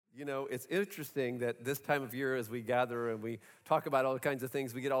You know, it's interesting that this time of year as we gather and we talk about all kinds of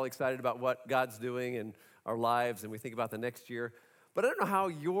things, we get all excited about what God's doing in our lives and we think about the next year. But I don't know how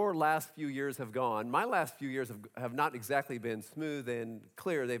your last few years have gone. My last few years have not exactly been smooth and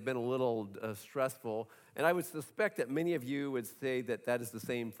clear. They've been a little stressful. And I would suspect that many of you would say that that is the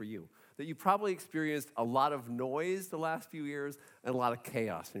same for you. That you probably experienced a lot of noise the last few years and a lot of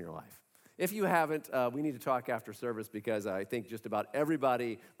chaos in your life. If you haven't, we need to talk after service because I think just about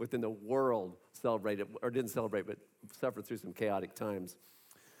everybody within the world celebrated, or didn't celebrate, but suffered through some chaotic times.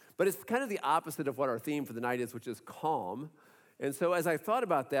 But it's kind of the opposite of what our theme for the night is, which is calm. And so as I thought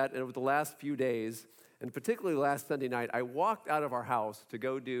about that over the last few days, and particularly last Sunday night, I walked out of our house to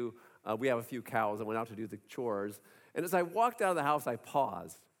go do, we have a few cows, I went out to do the chores. And as I walked out of the house, I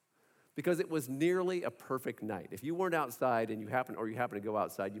paused. Because it was nearly a perfect night. If you weren't outside and you happen to go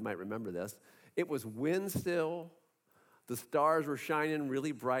outside, you might remember this. It was wind still. The stars were shining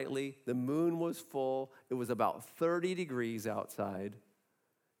really brightly. The moon was full. It was about 30 degrees outside.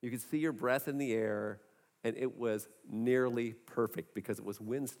 You could see your breath in the air, and it was nearly perfect because it was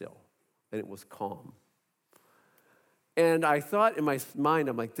wind still and it was calm. And I thought in my mind,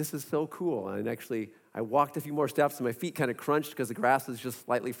 I'm like, this is so cool. And actually, I walked a few more steps and my feet kind of crunched because the grass was just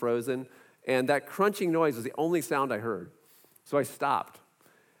slightly frozen. And that crunching noise was the only sound I heard. So I stopped.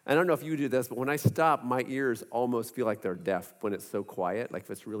 And I don't know if you do this, but when I stop, my ears almost feel like they're deaf when it's so quiet, like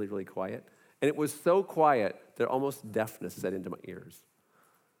if it's really, really quiet. And it was so quiet that almost deafness set into my ears.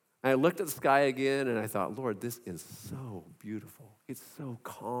 And I looked at the sky again and I thought, Lord, this is so beautiful. It's so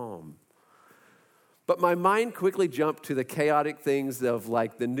calm. But my mind quickly jumped to the chaotic things of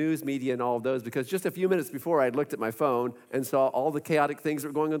like the news media and all of those because just a few minutes before I had looked at my phone and saw all the chaotic things that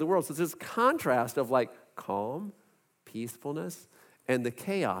were going on in the world. So there's this contrast of like calm, peacefulness, and the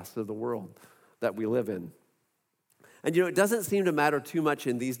chaos of the world that we live in. And you know, it doesn't seem to matter too much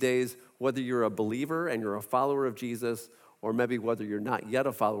in these days whether you're a believer and you're a follower of Jesus or maybe whether you're not yet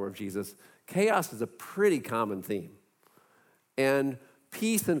a follower of Jesus. Chaos is a pretty common theme. And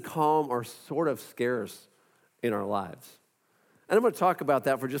peace and calm are sort of scarce in our lives. And I'm going to talk about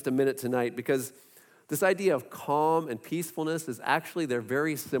that for just a minute tonight because this idea of calm and peacefulness is actually, they're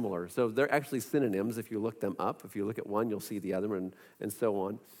very similar. So they're actually synonyms if you look them up. If you look at one, you'll see the other and so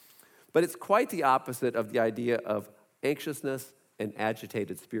on. But it's quite the opposite of the idea of anxiousness and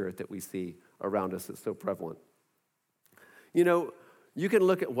agitated spirit that we see around us that's so prevalent. You know, you can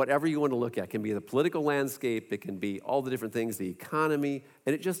look at whatever you want to look at. It can be the political landscape. It can be all the different things, the economy.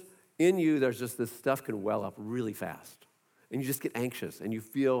 And it just, in you, there's just this stuff can well up really fast. And you just get anxious. And you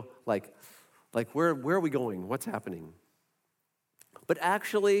feel like where are we going? What's happening? But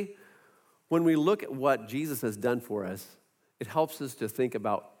actually, when we look at what Jesus has done for us, it helps us to think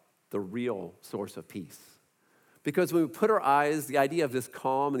about the real source of peace. Because when we put our eyes, the idea of this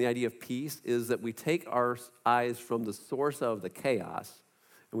calm and the idea of peace is that we take our eyes from the source of the chaos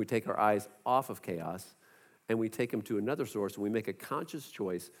and we take our eyes off of chaos and we take them to another source and we make a conscious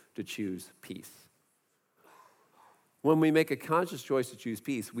choice to choose peace. When we make a conscious choice to choose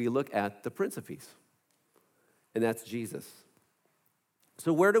peace, we look at the Prince of Peace, and that's Jesus.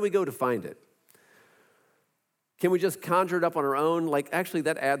 So where do we go to find it? Can we just conjure it up on our own? Like, actually,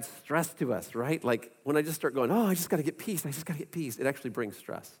 that adds stress to us, right? Like, when I just start going, I just got to get peace, it actually brings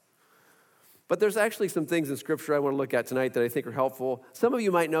stress. But there's actually some things in Scripture I want to look at tonight that I think are helpful. Some of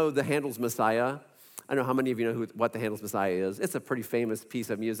you might know the Handel's Messiah. I don't know how many of you know what the Handel's Messiah is. It's a pretty famous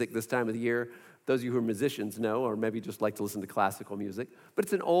piece of music this time of the year. Those of you who are musicians know, or maybe just like to listen to classical music. But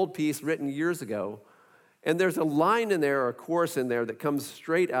it's an old piece written years ago. And there's a line in there, or a chorus in there, that comes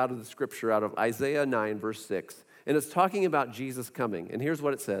straight out of the Scripture, out of Isaiah 9, verse 6. And it's talking about Jesus coming. And here's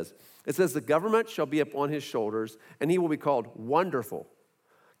what it says. It says, the government shall be upon his shoulders, and he will be called Wonderful,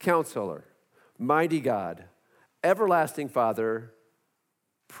 Counselor, Mighty God, Everlasting Father,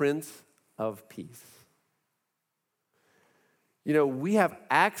 Prince of Peace. You know, we have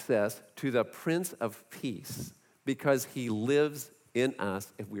access to the Prince of Peace because he lives in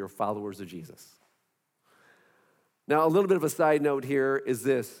us if we are followers of Jesus. Now, a little bit of a side note here is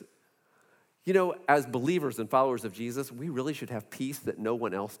this. You know, as believers and followers of Jesus, we really should have peace that no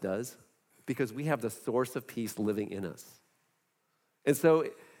one else does because we have the source of peace living in us. And so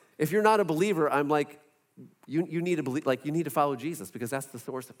if you're not a believer, I'm like, you need to believe, like you need to follow Jesus because that's the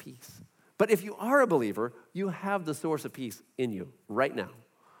source of peace. But if you are a believer, you have the source of peace in you right now,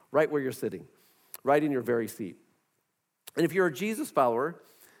 right where you're sitting, right in your very seat. And if you're a Jesus follower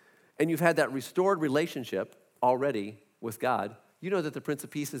and you've had that restored relationship already with God, you know that the Prince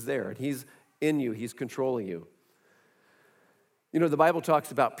of Peace is there and he's in you, he's controlling you. You know, the Bible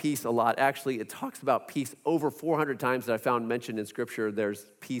talks about peace a lot. Actually, it talks about peace over 400 times that I found mentioned in Scripture. There's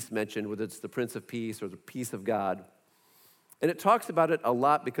peace mentioned, whether it's the Prince of Peace or the peace of God. And it talks about it a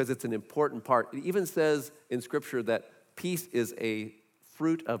lot because it's an important part. It even says in Scripture that peace is a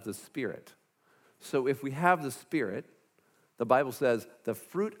fruit of the Spirit. So if we have the Spirit, the Bible says the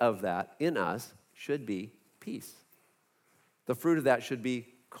fruit of that in us should be peace. The fruit of that should be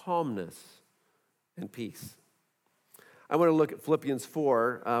calmness and peace. I want to look at Philippians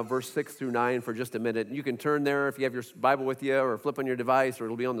 4, verse 6 through 9 for just a minute. You can turn there if you have your Bible with you or flip on your device, or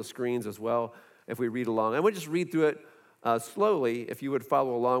it'll be on the screens as well if we read along. I would just read through it slowly if you would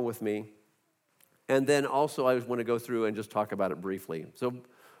follow along with me. And then also I want to go through and just talk about it briefly. So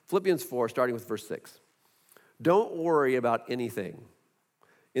Philippians 4, starting with verse 6. Don't worry about anything.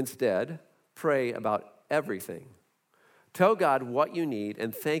 Instead, pray about everything. Tell God what you need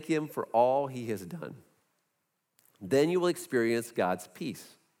and thank Him for all He has done. Then you will experience God's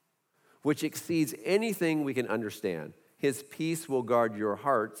peace, which exceeds anything we can understand. His peace will guard your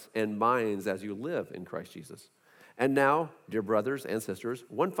hearts and minds as you live in Christ Jesus. And now, dear brothers and sisters,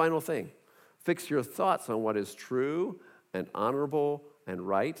 one final thing. Fix your thoughts on what is true and honorable and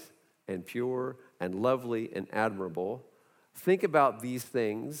right and pure and lovely and admirable. Think about these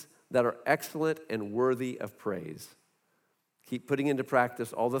things that are excellent and worthy of praise. Keep putting into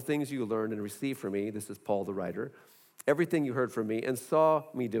practice all the things you learned and received from me. This is Paul the writer. Everything you heard from me and saw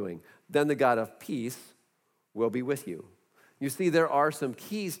me doing. Then the God of peace will be with you. You see, there are some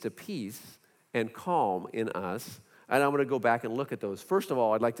keys to peace and calm in us, and I'm going to go back and look at those. First of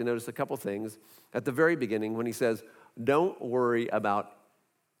all, I'd like to notice a couple things at the very beginning when he says, don't worry about,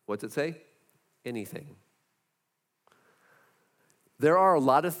 what's it say? Anything. There are a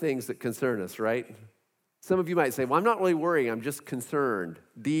lot of things that concern us, right? Some of you might say, well, I'm not really worrying, I'm just concerned,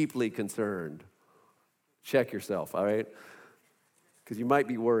 deeply concerned. Check yourself, all right? Because you might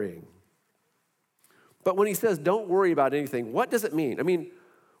be worrying. But when he says don't worry about anything, what does it mean? I mean,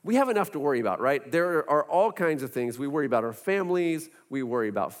 we have enough to worry about, right? There are all kinds of things. We worry about our families. We worry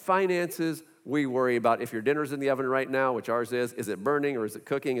about finances. We worry about if your dinner's in the oven right now, which ours is it burning or is it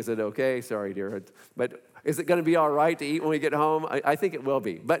cooking? Is it okay? Sorry, dear. But is it going to be all right to eat when we get home? I think it will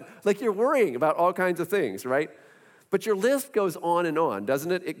be. But like you're worrying about all kinds of things, right? But your list goes on,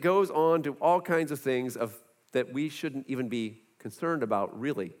 doesn't it? It goes on to all kinds of things that we shouldn't even be concerned about,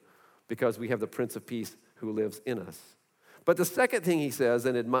 really, because we have the Prince of Peace who lives in us. But the second thing he says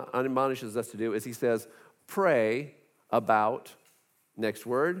and admonishes us to do is he says, pray about, next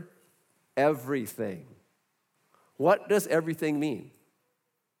word, everything. What does everything mean?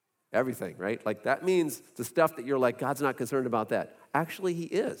 Everything, right? Like that means the stuff that you're like, God's not concerned about that. Actually, he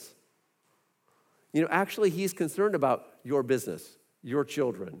is. You know, actually, he's concerned about your business, your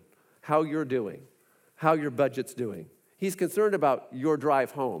children, how you're doing, how your budget's doing. He's concerned about your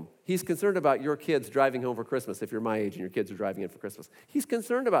drive home. He's concerned about your kids driving home for Christmas if you're my age and your kids are driving in for Christmas. He's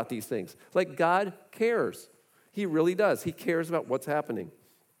concerned about these things. Like God cares. He really does. He cares about what's happening.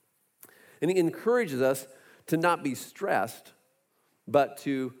 And he encourages us to not be stressed, but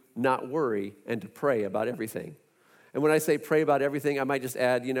to not worry and to pray about everything. And when I say pray about everything, I might just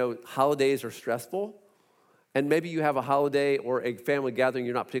add, holidays are stressful. And maybe you have a holiday or a family gathering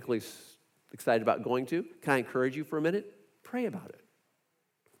you're not particularly excited about going to. Can I encourage you for a minute? Pray about it.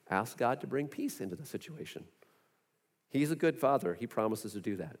 Ask God to bring peace into the situation. He's a good father. He promises to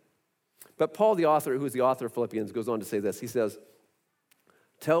do that. But Paul, the author, who's the author of Philippians, goes on to say this. He says,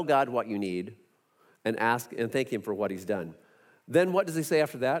 tell God what you need and ask and thank him for what he's done. Then what does he say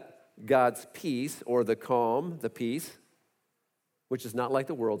after that? God's peace, or the calm, the peace, which is not like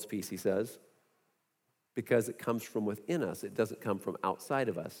the world's peace, he says, because it comes from within us. It doesn't come from outside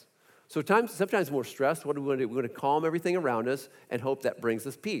of us. So sometimes when we're stressed, what do we want to do? We want to calm everything around us and hope that brings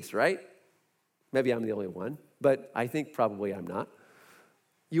us peace, right? Maybe I'm the only one, but I think probably I'm not.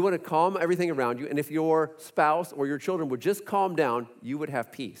 You want to calm everything around you, and if your spouse or your children would just calm down, you would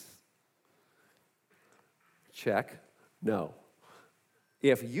have peace. Check. No.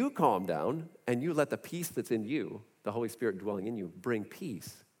 If you calm down and you let the peace that's in you, the Holy Spirit dwelling in you, bring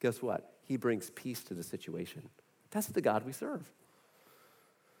peace, guess what? He brings peace to the situation. That's the God we serve.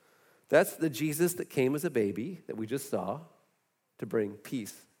 That's the Jesus that came as a baby that we just saw to bring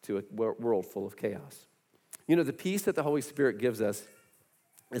peace to a world full of chaos. The peace that the Holy Spirit gives us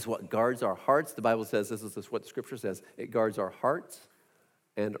is what guards our hearts. The Bible says, this is what Scripture says, it guards our hearts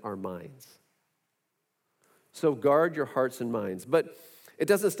and our minds. So guard your hearts and minds. But it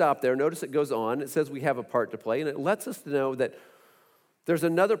doesn't stop there. Notice it goes on. It says we have a part to play, and it lets us know that there's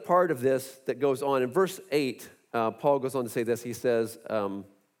another part of this that goes on. In verse 8, Paul goes on to say this. He says,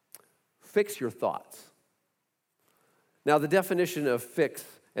 fix your thoughts. Now, the definition of fix,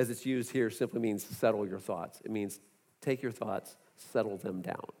 as it's used here, simply means settle your thoughts. It means take your thoughts, settle them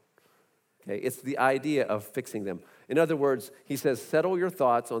down. Okay, it's the idea of fixing them. In other words, he says, settle your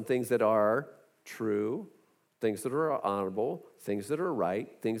thoughts on things that are true, things that are honorable, things that are right,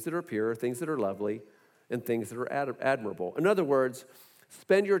 things that are pure, things that are lovely, and things that are admirable. In other words,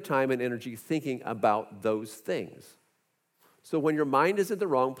 spend your time and energy thinking about those things. So when your mind is in the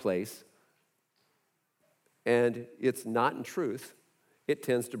wrong place and it's not in truth, it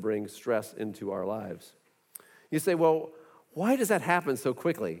tends to bring stress into our lives. You say, well, why does that happen so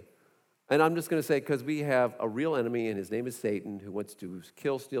quickly? And I'm just going to say, because we have a real enemy, and his name is Satan, who wants to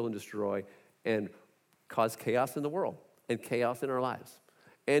kill, steal, and destroy, and cause chaos in the world and chaos in our lives.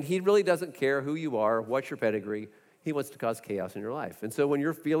 And he really doesn't care who you are, what's your pedigree. He wants to cause chaos in your life. And so when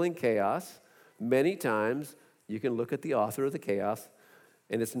you're feeling chaos, many times you can look at the author of the chaos,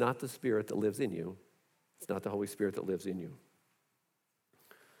 and it's not the Spirit that lives in you. It's not the Holy Spirit that lives in you.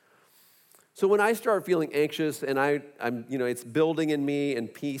 So when I start feeling anxious and I'm it's building in me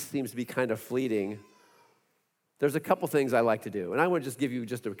and peace seems to be kind of fleeting, there's a couple things I like to do. And I want to just give you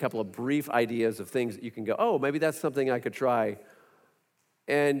just a couple of brief ideas of things that you can go, oh, maybe that's something I could try.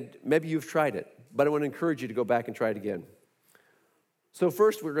 And maybe you've tried it, but I want to encourage you to go back and try it again. So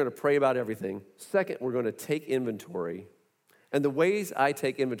first, we're going to pray about everything. Second, we're going to take inventory. And the ways I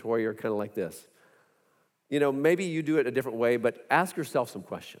take inventory are kind of like this. Maybe you do it a different way, but ask yourself some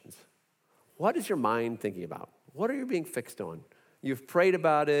questions. What is your mind thinking about? What are you being fixed on? You've prayed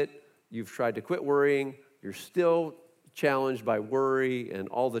about it. You've tried to quit worrying. You're still challenged by worry and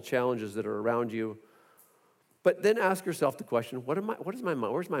all the challenges that are around you. But then ask yourself the question, where's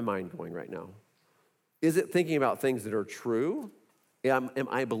my mind going right now? Is it thinking about things that are true? Am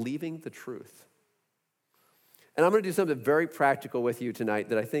I believing the truth? And I'm going to do something very practical with you tonight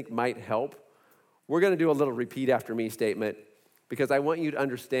that I think might help. We're going to do a little repeat after me statement, because I want you to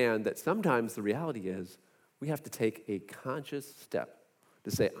understand that sometimes the reality is we have to take a conscious step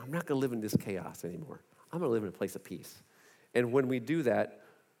to say, I'm not going to live in this chaos anymore. I'm going to live in a place of peace. And when we do that,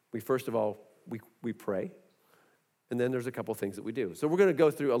 we first of all, we pray. And then there's a couple things that we do. So we're going to go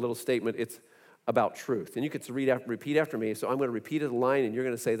through a little statement. It's about truth. And you could repeat after me. So I'm going to repeat a line, and you're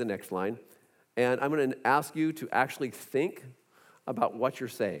going to say the next line. And I'm going to ask you to actually think about what you're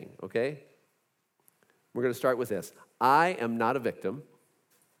saying, okay? We're going to start with this. I am not a victim.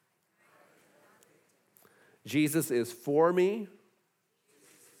 Jesus is for me.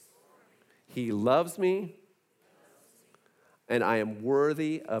 He loves me. And I am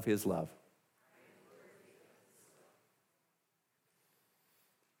worthy of his love.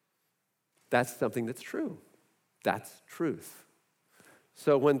 That's something that's true. That's truth.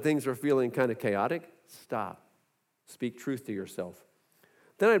 So when things are feeling kind of chaotic, stop. Speak truth to yourself.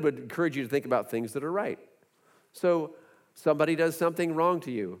 Then I would encourage you to think about things that are right. So somebody does something wrong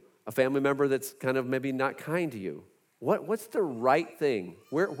to you, a family member that's kind of maybe not kind to you. What's the right thing?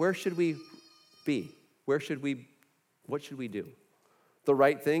 Where should we be? What should we do? The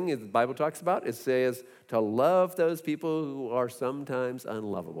right thing, as the Bible talks about, it says to love those people who are sometimes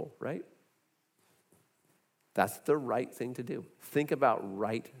unlovable, right? That's the right thing to do. Think about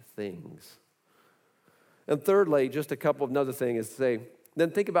right things. And thirdly, just a couple of another thing is to say, then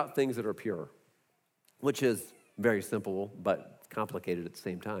think about things that are pure, which is very simple but complicated at the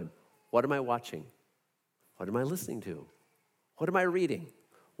same time. What am I watching? What am I listening to? What am I reading?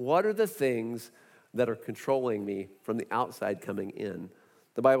 What are the things that are controlling me from the outside coming in?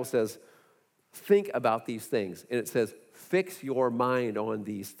 The Bible says, think about these things. And it says, fix your mind on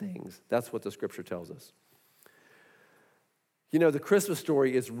these things. That's what the scripture tells us. The Christmas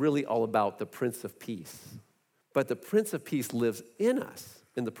story is really all about the Prince of Peace. But the Prince of Peace lives in us,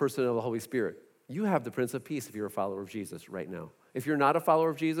 in the person of the Holy Spirit. You have the Prince of Peace if you're a follower of Jesus right now. If you're not a follower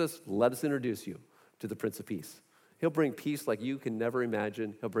of Jesus, let us introduce you to the Prince of Peace. He'll bring peace like you can never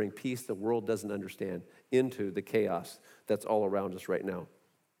imagine. He'll bring peace the world doesn't understand into the chaos that's all around us right now.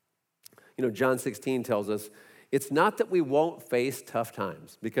 John 16 tells us, it's not that we won't face tough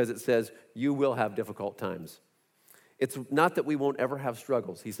times, because it says you will have difficult times. It's not that we won't ever have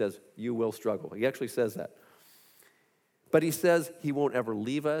struggles. He says, you will struggle. He actually says that. But he says he won't ever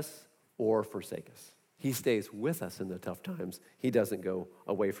leave us or forsake us. He stays with us in the tough times. He doesn't go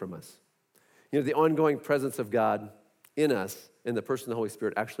away from us. The ongoing presence of God in us, in the person of the Holy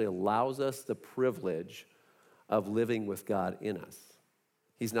Spirit, actually allows us the privilege of living with God in us.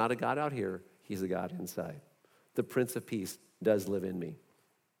 He's not a God out here. He's a God inside. The Prince of Peace does live in me.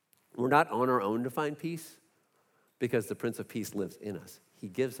 We're not on our own to find peace, because the Prince of Peace lives in us. He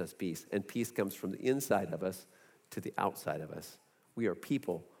gives us peace, and peace comes from the inside of us to the outside of us. We are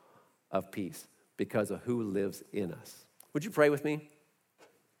people of peace because of who lives in us. Would you pray with me?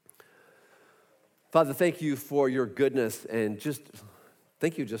 Father, thank you for your goodness and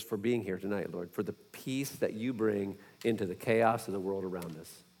thank you just for being here tonight, Lord, for the peace that you bring into the chaos of the world around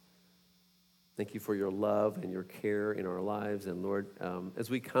us. Thank you for your love and your care in our lives. And Lord, as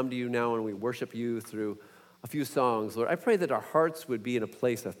we come to you now and we worship you through a few songs, Lord, I pray that our hearts would be in a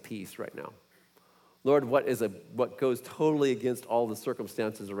place of peace right now. Lord, what goes totally against all the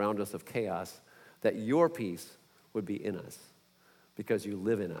circumstances around us of chaos, that your peace would be in us because you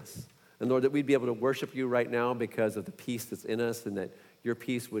live in us. And Lord, that we'd be able to worship you right now because of the peace that's in us, and that your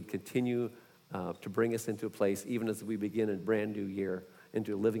peace would continue to bring us into a place, even as we begin a brand new year,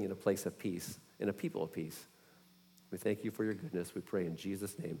 into living in a place of peace, in a people of peace. We thank you for your goodness. We pray in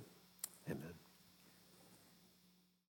Jesus' name. Amen.